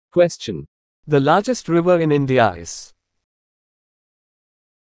Question. The largest river in India is?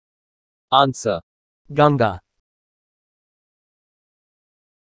 Answer. Ganga.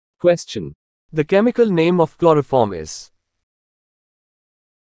 Question. The chemical name of chloroform is?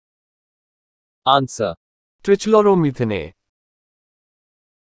 Answer. Trichloromethane.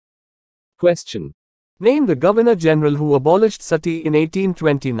 Question. Name the Governor General who abolished sati in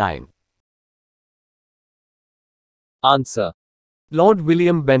 1829. Answer. Lord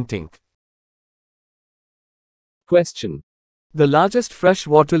William Bentinck. Question. The largest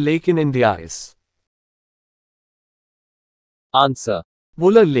freshwater lake in India is? Answer.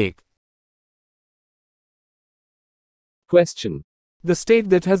 Wular Lake. Question. The state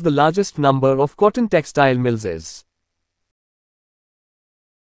that has the largest number of cotton textile mills is?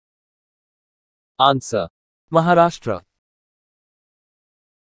 Answer. Maharashtra.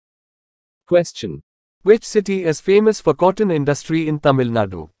 Question. Which city is famous for cotton industry in Tamil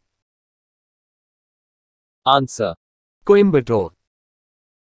Nadu? Answer. Coimbatore.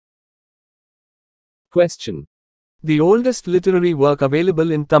 Question. The oldest literary work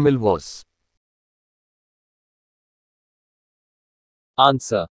available in Tamil was?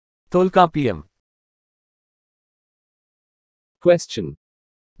 Answer. Tolkapiyam. Question.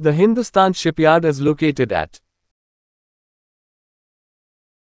 The Hindustan shipyard is located at?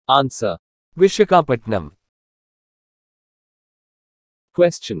 Answer. Vishakhapatnam.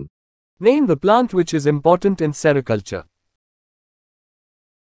 Question. Name the plant which is important in sericulture.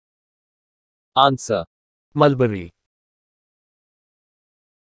 Answer. Mulberry.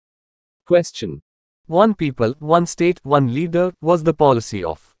 Question. One people, one state, one leader was the policy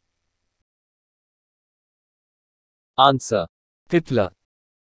of? Answer. Hitler.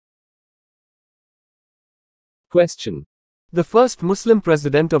 Question. The first Muslim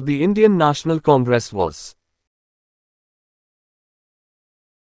president of the Indian National Congress was?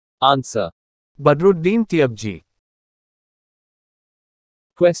 Answer. Badruddin Tayebji.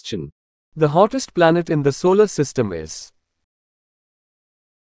 Question. The hottest planet in the solar system is?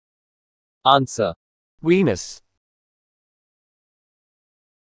 Answer. Venus.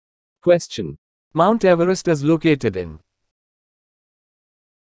 Question. Mount Everest is located in?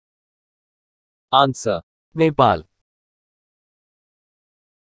 Answer. Nepal.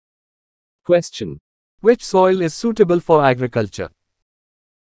 Question. Which soil is suitable for agriculture?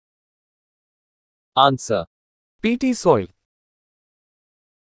 Answer. Peaty soil.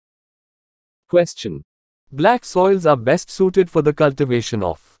 Question. Black soils are best suited for the cultivation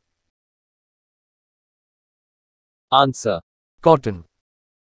of? Answer. Cotton.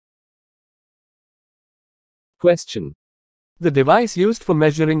 Question. The device used for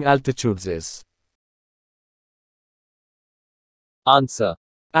measuring altitudes is? Answer.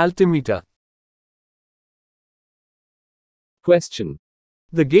 Altimeter. Question.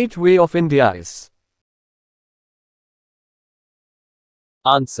 The gateway of India is?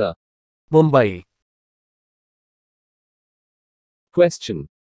 Answer. Mumbai. Question.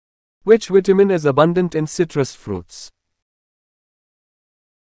 Which vitamin is abundant in citrus fruits?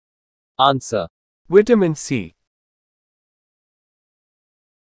 Answer. Vitamin C.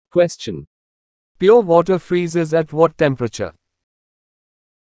 Question. Pure water freezes at what temperature?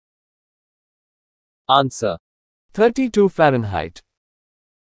 Answer. 32 Fahrenheit.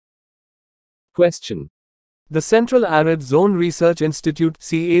 Question. The Central Arid Zone Research Institute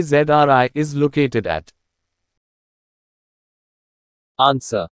CAZRI is located at?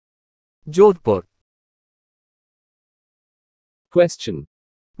 Answer. Jodhpur. Question.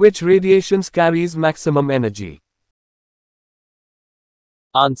 Which radiations carries maximum energy?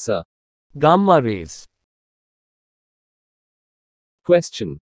 Answer. Gamma rays.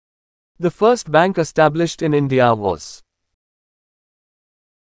 Question. The first bank established in India was?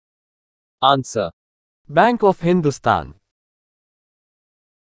 Answer. Bank of Hindustan.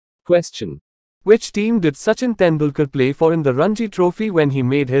 Question. Which team did Sachin Tendulkar play for in the Ranji Trophy when he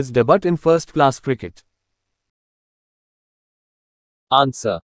made his debut in first-class cricket?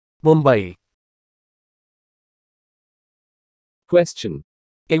 Answer. Mumbai. Question.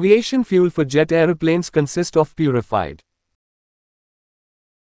 Aviation fuel for jet aeroplanes consist of purified?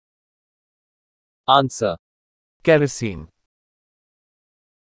 Answer. Kerosene.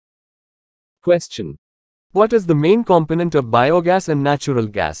 Question. What is the main component of biogas and natural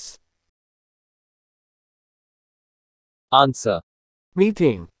gas? Answer.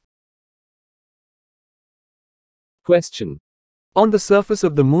 Methane. Question. On the surface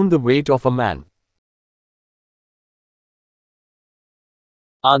of the moon, the weight of a man?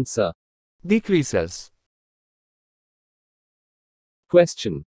 Answer. Decreases.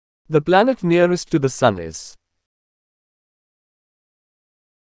 Question. The planet nearest to the sun is?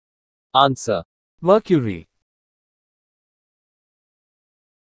 Answer. Mercury.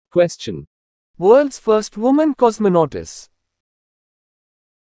 Question. World's first woman cosmonautess.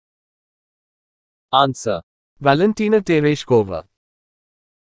 Answer. Valentina Tereshkova.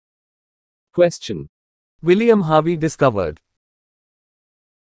 Question. William Harvey discovered.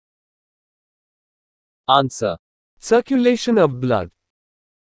 Answer. Circulation of blood.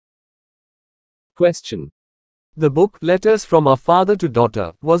 Question. The book, Letters from a Father to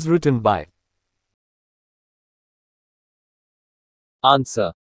Daughter, was written by.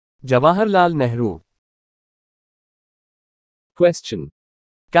 Answer. Jawaharlal Nehru. Question.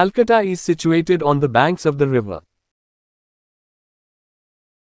 Calcutta is situated on the banks of the river.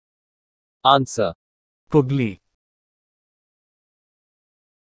 Answer. Hooghly.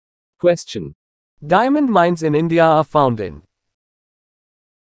 Question. Diamond mines in India are found in.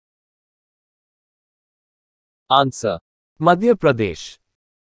 Answer. Madhya Pradesh.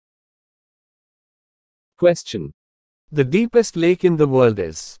 Question. The deepest lake in the world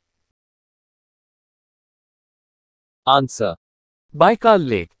is. Answer. Baikal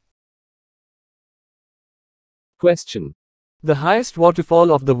Lake. Question. The highest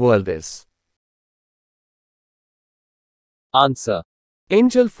waterfall of the world is. Answer.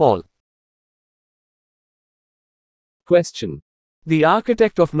 Angel Fall. Question. The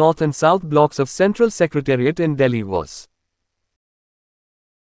architect of North and South blocks of Central Secretariat in Delhi was.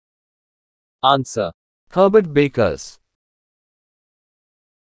 Answer. Herbert Bakers.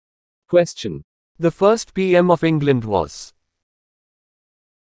 Question. The first PM of England was.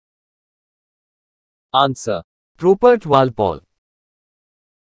 Answer. Rupert Walpole.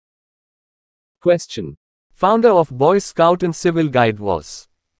 Question. Founder of Boy Scout and Civil Guide was.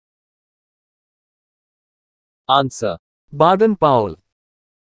 Answer. Baden Powell.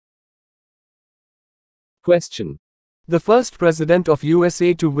 Question. The first president of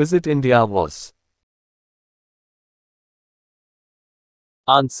USA to visit India was.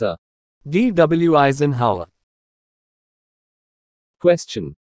 Answer. D.W. Eisenhower.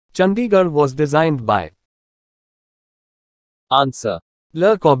 Question. Chandigarh was designed by. Answer.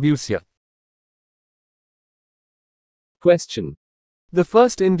 Le Corbusier. Question. The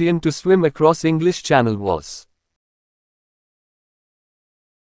first Indian to swim across English Channel was.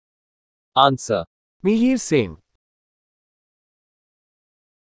 Answer. Mihir Sen.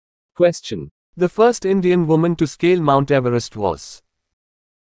 Question. The first Indian woman to scale Mount Everest was.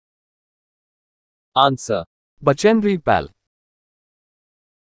 Answer. Bachendri Pal.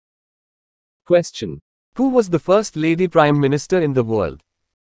 Question. Who was the first lady prime minister in the world?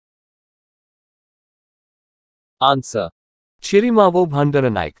 Answer. Shirimavo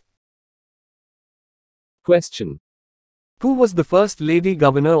Bhandaranaike. Question. Who was the first lady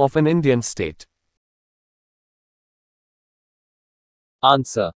governor of an Indian state?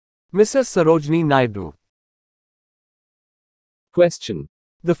 Answer. Mrs. Sarojini Naidu. Question.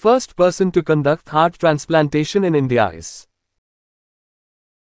 The first person to conduct heart transplantation in India is.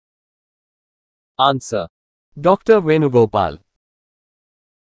 Answer. Dr. Venugopal.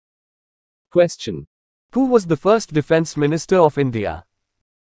 Question. Who was the first defense minister of India?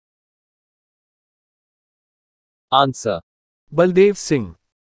 Answer. Baldev Singh.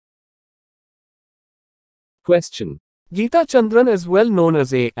 Question. Geeta Chandran is well known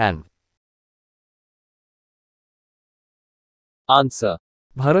as an. Answer.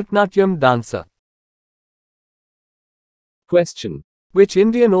 Bharatnatyam dancer. Question. Which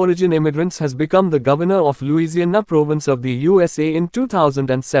Indian origin immigrants has become the governor of Louisiana province of the USA in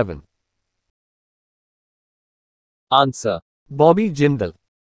 2007? Answer. Bobby Jindal.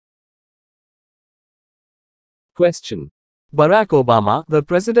 Question. Barack Obama, the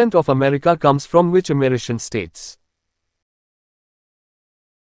President of America, comes from which American states?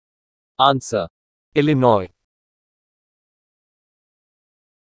 Answer. Illinois.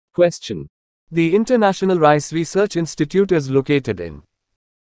 Question. The International Rice Research Institute is located in.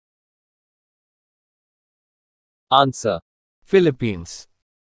 Answer. Philippines.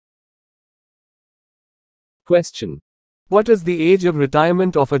 Question. What is the age of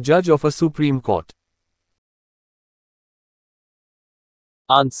retirement of a judge of a Supreme Court?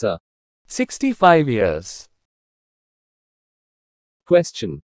 Answer. 65 years.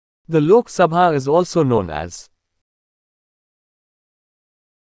 Question. The Lok Sabha is also known as.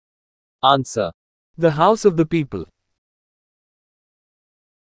 Answer. The House of the People.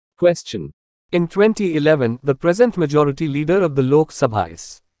 Question. In 2011, the present majority leader of the Lok Sabha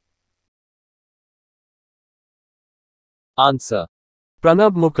is. Answer.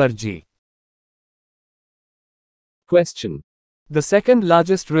 Pranab Mukherjee. Question. The second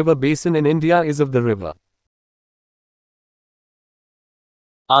largest river basin in India is of the river.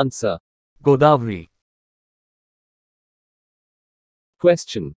 Answer. Godavari.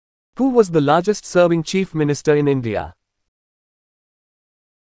 Question. Who was the largest serving chief minister in India?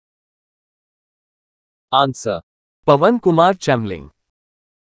 Answer. Pawan Kumar Chamling.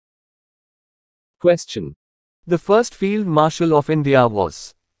 Question. The first Field Marshal of India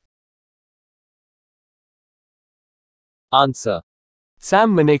was Answer.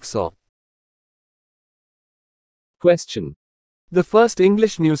 Sam mcqs. Question. The first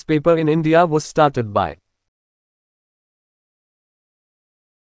English newspaper in India was started by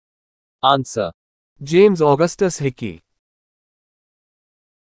Answer. James Augustus Hickey.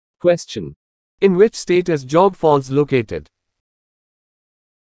 Question. In which state is Jog Falls located?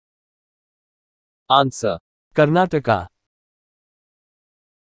 Answer. Karnataka.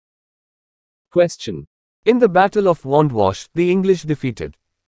 Question. In the Battle of Wandwash, the English defeated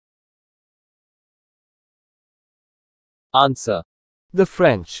Answer. the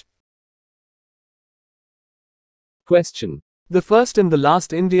French. Question. The first and the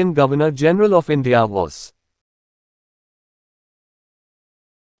last Indian Governor General of India was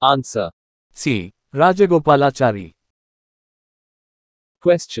Answer. C. Rajagopalachari.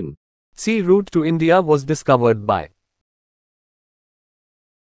 Question. Sea route to India was discovered by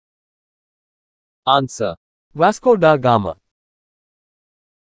Answer. Vasco da Gama.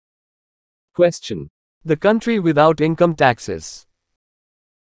 Question. The country without income taxes.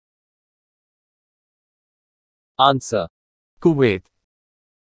 Answer. Kuwait.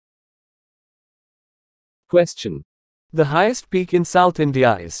 Question. The highest peak in South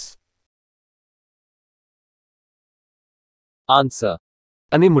India is Answer.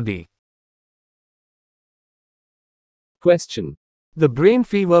 Animudi. Question. The brain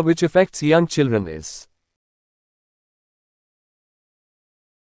fever which affects young children is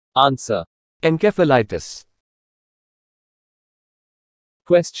Answer. encephalitis.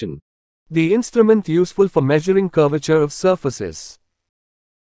 Question. The instrument useful for measuring curvature of surfaces.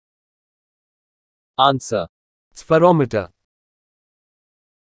 Answer. Spherometer.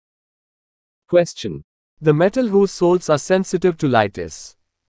 Question. The metal whose soles are sensitive to light is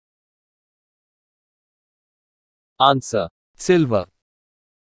Answer. silver.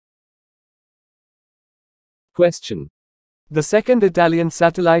 Question. The second Italian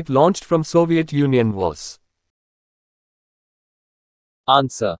satellite launched from Soviet Union was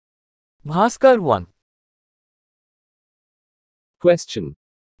Answer. Bhaskar 1. Question.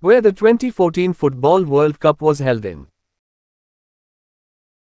 Where the 2014 Football World Cup was held in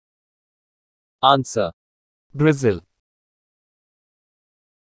Answer. Brazil.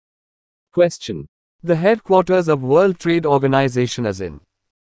 Question. The headquarters of World Trade Organization is in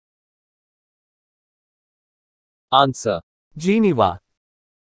Answer. Geneva.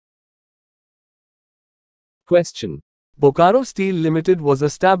 Question. Bokaro Steel Limited was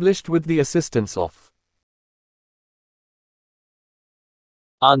established with the assistance of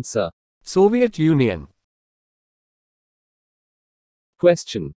Answer. Soviet Union.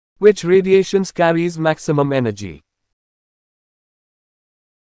 Question. Which radiations carries maximum energy?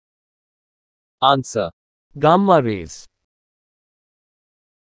 Answer. Gamma rays.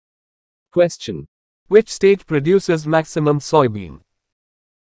 Question. Which state produces maximum soybean?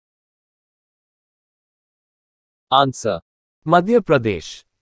 Answer. Madhya Pradesh.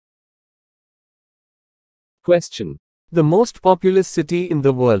 Question. The most populous city in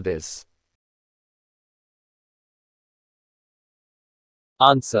the world is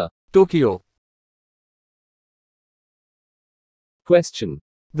Answer. Tokyo. Question.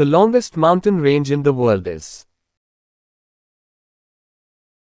 The longest mountain range in the world is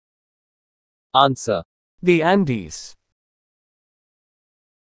Answer. the Andes.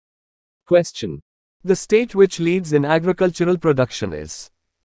 Question. The state which leads in agricultural production is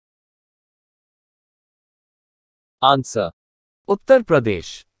Answer. Uttar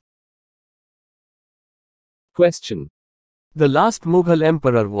Pradesh. Question. The last Mughal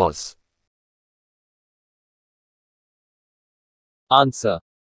emperor was Answer.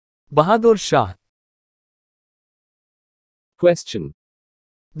 Bahadur Shah. Question.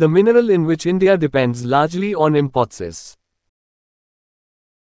 The mineral in which India depends largely on imports is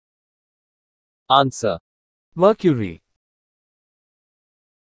Answer. mercury.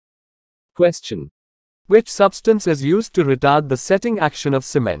 Question. Which substance is used to retard the setting action of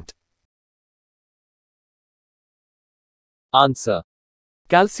cement? Answer.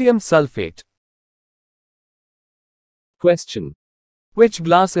 Calcium sulfate. Question. Which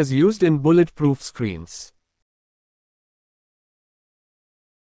glass is used in bulletproof screens?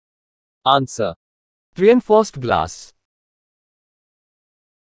 Answer. Reinforced glass.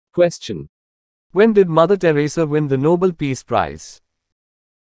 Question. When did Mother Teresa win the Nobel Peace Prize?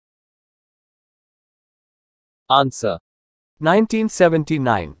 Answer.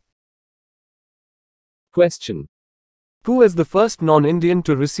 1979. Question. Who is the first non-Indian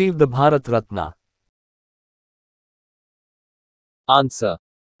to receive the Bharat Ratna? Answer.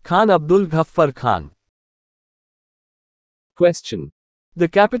 Khan Abdul Ghaffar Khan. Question. The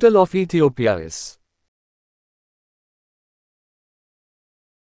capital of Ethiopia is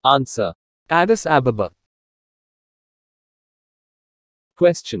Answer. Addis Ababa.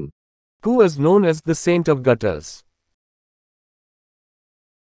 Question. Who is known as the Saint of Gutters?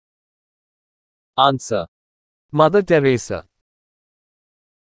 Answer. Mother Teresa.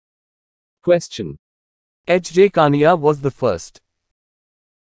 Question. H.J. Kania was the first.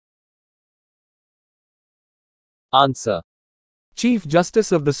 Answer. Chief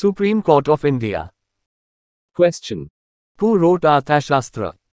Justice of the Supreme Court of India. Question. Who wrote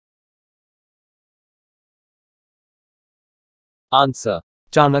Arthashastra? Answer.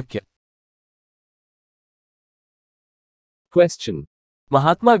 Chanakya. Question.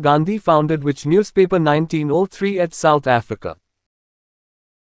 Mahatma Gandhi founded which newspaper 1903 at South Africa?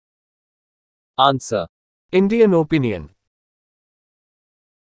 Answer. Indian Opinion.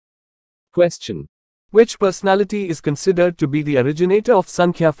 Question. Which personality is considered to be the originator of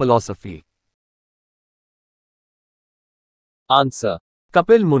Sankhya philosophy? Answer.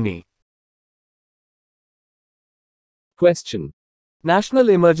 Kapil Muni. Question. National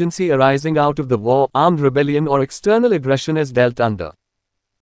emergency arising out of the war, armed rebellion or external aggression is dealt under.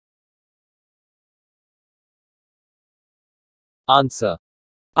 Answer.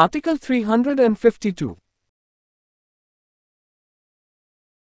 Article 352.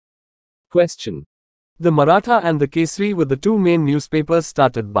 Question. The Maratha and the Kesari were the two main newspapers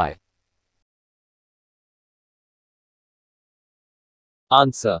started by.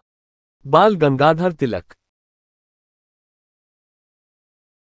 Answer. Bal Gangadhar Tilak.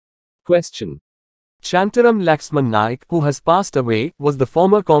 Question. Shantaram Laxman Naik, who has passed away, was the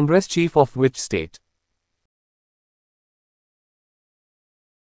former Congress chief of which state?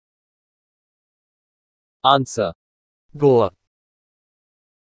 Answer. Goa.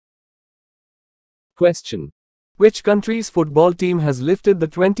 Question. Which country's football team has lifted the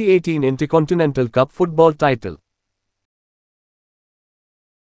 2018 Intercontinental Cup football title?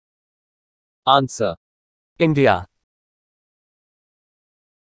 Answer. India.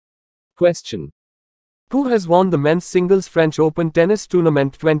 Question. Who has won the men's singles French Open tennis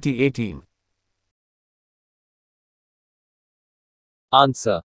tournament 2018?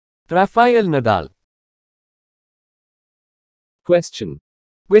 Answer. Rafael Nadal. Question.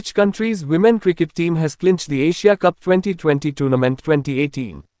 Which country's women cricket team has clinched the Asia Cup 2020 tournament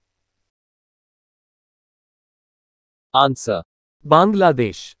 2018? Answer.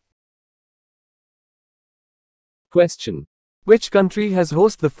 Bangladesh. Question. Which country has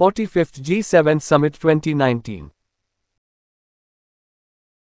hosted the 45th G7 Summit 2019?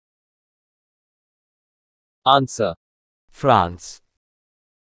 Answer. France.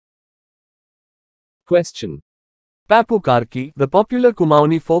 Question. Papu Karki, the popular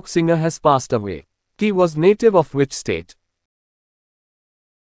Kumaoni folk singer, has passed away. He was native of which state?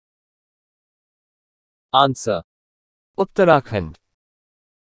 Answer. Uttarakhand.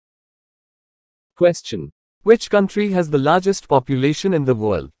 Question. Which country has the largest population in the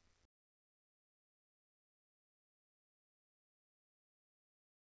world?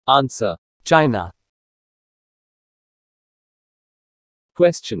 Answer. China.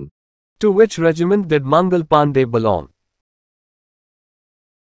 Question. To which regiment did Mangal Pandey belong?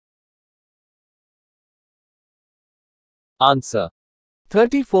 Answer.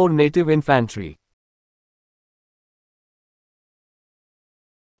 34 Native Infantry.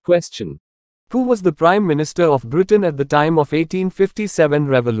 Question. Who was the Prime Minister of Britain at the time of 1857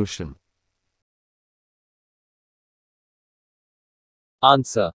 revolution?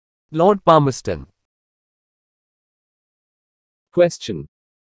 Answer. Lord Palmerston. Question.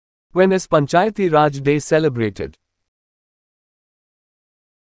 When is Panchayati Raj Day celebrated?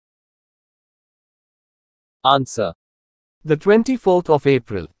 Answer. The 24th of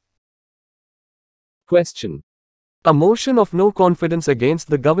April. Question. A motion of no confidence against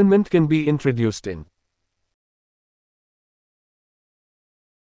the government can be introduced in.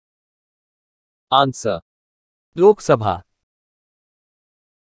 Answer. Lok Sabha.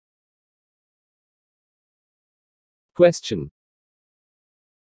 Question.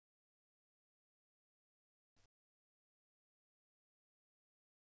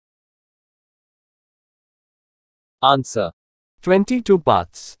 Answer. 22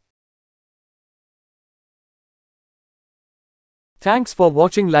 parts. Thanks for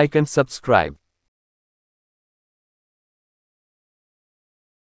watching. Like and subscribe.